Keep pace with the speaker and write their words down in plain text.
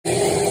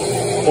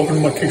Over to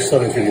my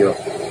Kickstarter video,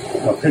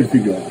 my page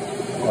video.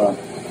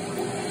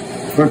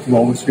 First of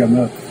all, obviously I'm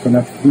not a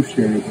financial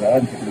fiduciary, but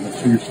I'm taking a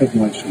serious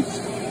shipping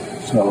license.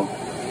 So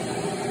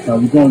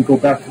we're going to go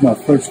back to my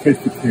first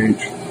Facebook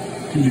page,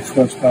 Strategic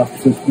Trust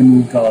Officers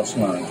Minimum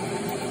 $sign.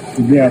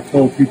 Today I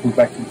told people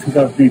back in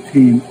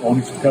 2018,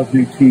 August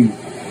 2018,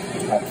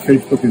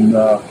 Facebook and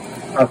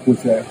Apple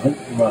was at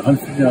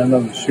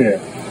 $159 a share.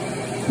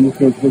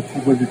 Look at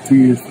what the 3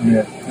 years from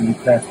there, in the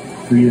past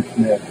 3 years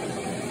from there.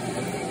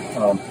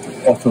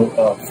 Also,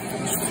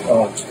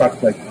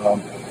 stocks like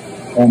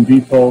Home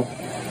Depot,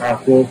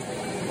 Apple,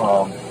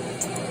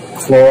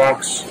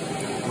 Clorox,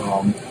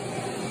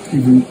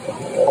 even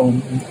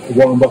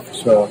Warren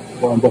Buffett's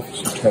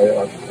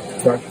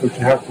but you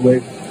have to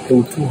wait. It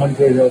was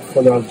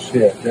 $204 a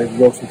share. They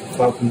rose to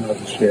 $500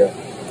 a share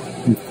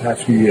in the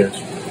past few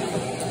years.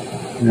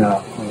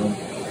 Now,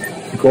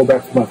 to go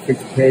back to my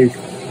Facebook page,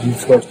 you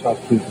first talk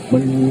to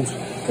Money Moves,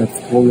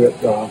 that's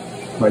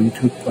my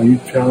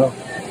YouTube channel.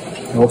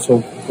 And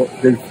also,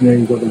 then from there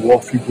you go to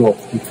Wall Street Growth.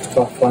 You can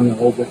start finding a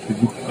whole bunch of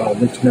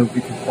links and everything.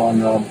 You can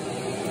find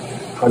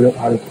how to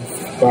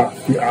buy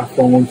free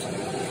iPhones,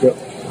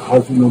 how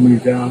to know money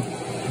down,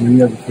 and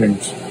many other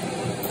things.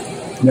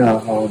 Now,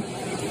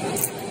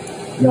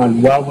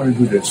 why I want to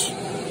do this?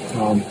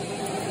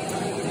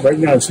 Right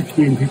now, 6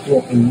 million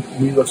people in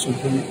universal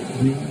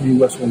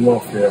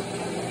welfare.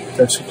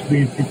 That's 6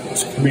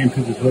 million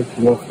people collect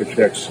welfare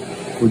checks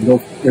with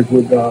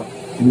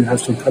you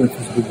have some kind of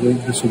physical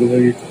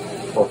disability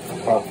or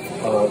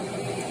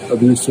a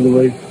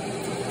disability,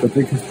 but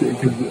they can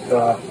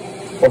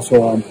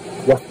also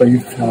watch my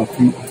YouTube channel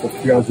for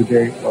 3 hours a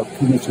day or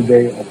 2 minutes a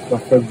day or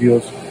watch my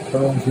videos. I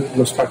don't know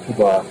what's talked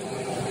about.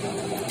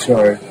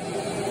 Sorry.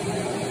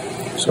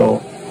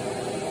 So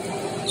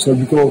if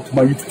you go to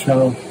my YouTube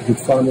channel, you can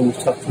find out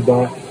what's talked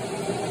about,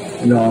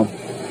 and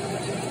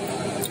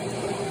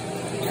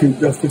you can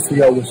definitely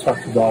figure out what's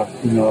talked about.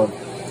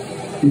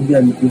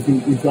 Even if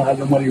you don't have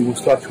the money, we'll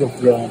start you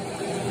off with.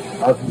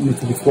 I've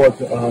mentioned before,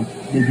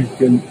 maybe you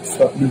can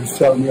start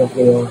me off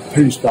with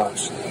penny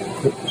stocks.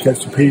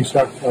 That's the penny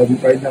stocks.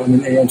 Right now I'm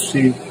in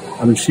AMC,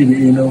 I'm in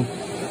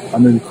CBE,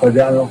 I'm in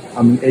Cardano,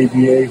 I'm in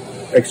ABA,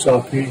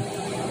 XRP,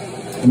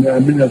 and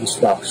I'm in other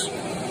stocks.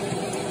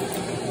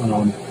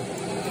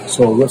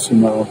 So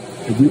listen,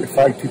 if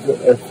I keep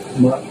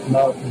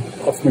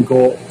off my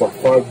goal about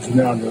 5 years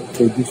now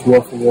to reduce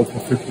welfare by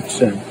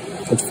 50%.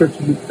 That's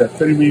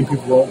 30 million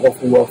people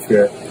off of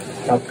welfare,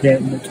 not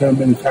paying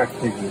many tax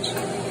figures.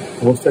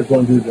 What's that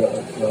going to do to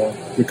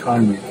the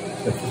economy?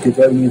 That can get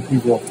 30 million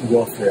people off the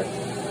welfare.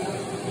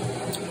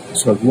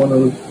 So if you want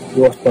to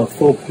watch my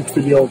full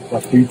video,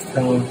 watch my YouTube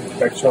channel,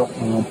 back up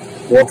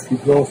Wall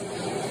Street Growth,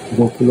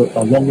 go put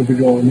a longer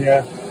video on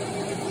there,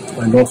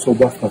 and also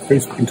watch my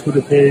Facebook and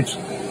Twitter page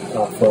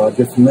for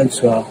different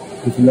links. You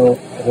can know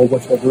a whole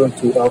bunch of other links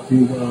to help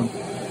you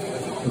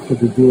what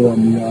to do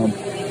on the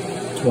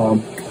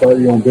start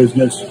your own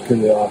business,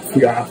 get a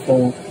free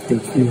iPhone, get a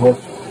free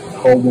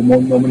home with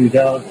no money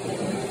down.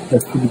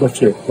 That's pretty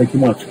much it. Thank you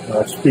much.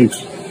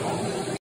 Peace.